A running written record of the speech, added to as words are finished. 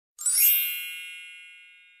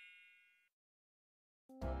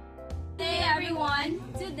everyone!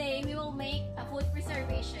 Today we will make a food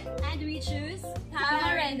preservation and we choose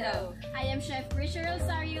Tamarind. I am Chef Richard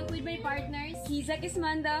Rosario with my partners Kiza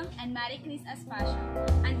Kismanda and Marie Cris Aspasio.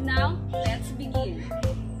 And now, let's begin!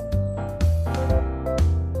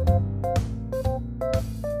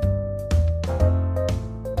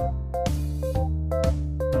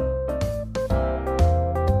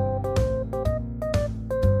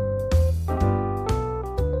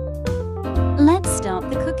 Let's start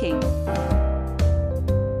the cooking.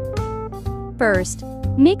 First,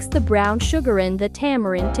 mix the brown sugar and the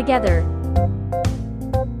tamarind together.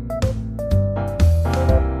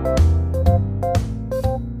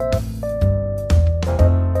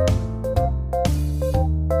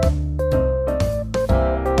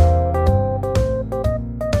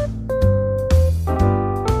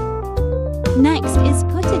 Next is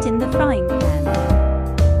put it in the frying pan.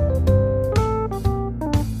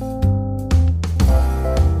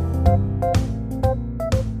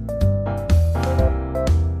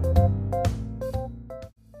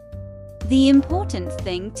 The important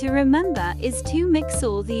thing to remember is to mix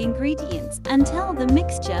all the ingredients until the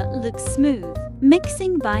mixture looks smooth.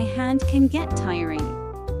 Mixing by hand can get tiring.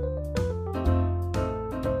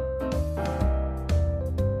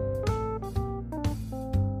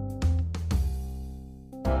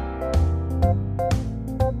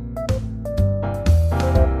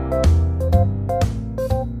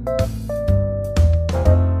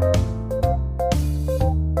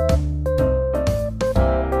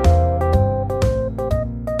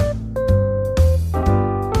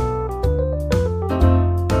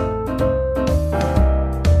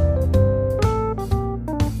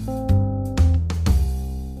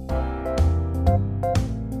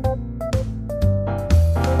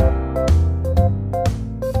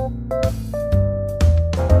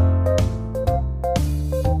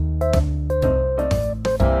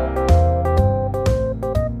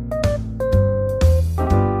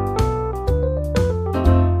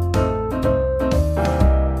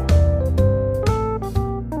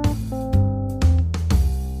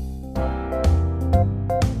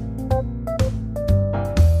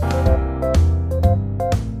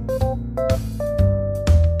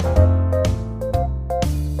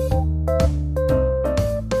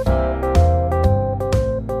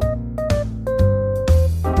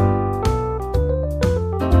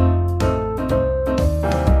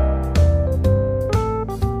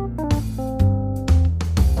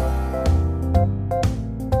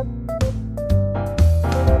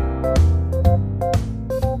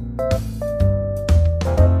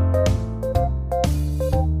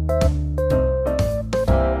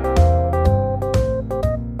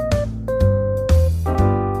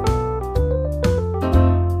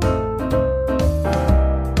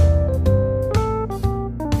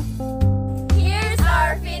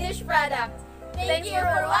 Thank you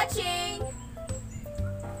for watching!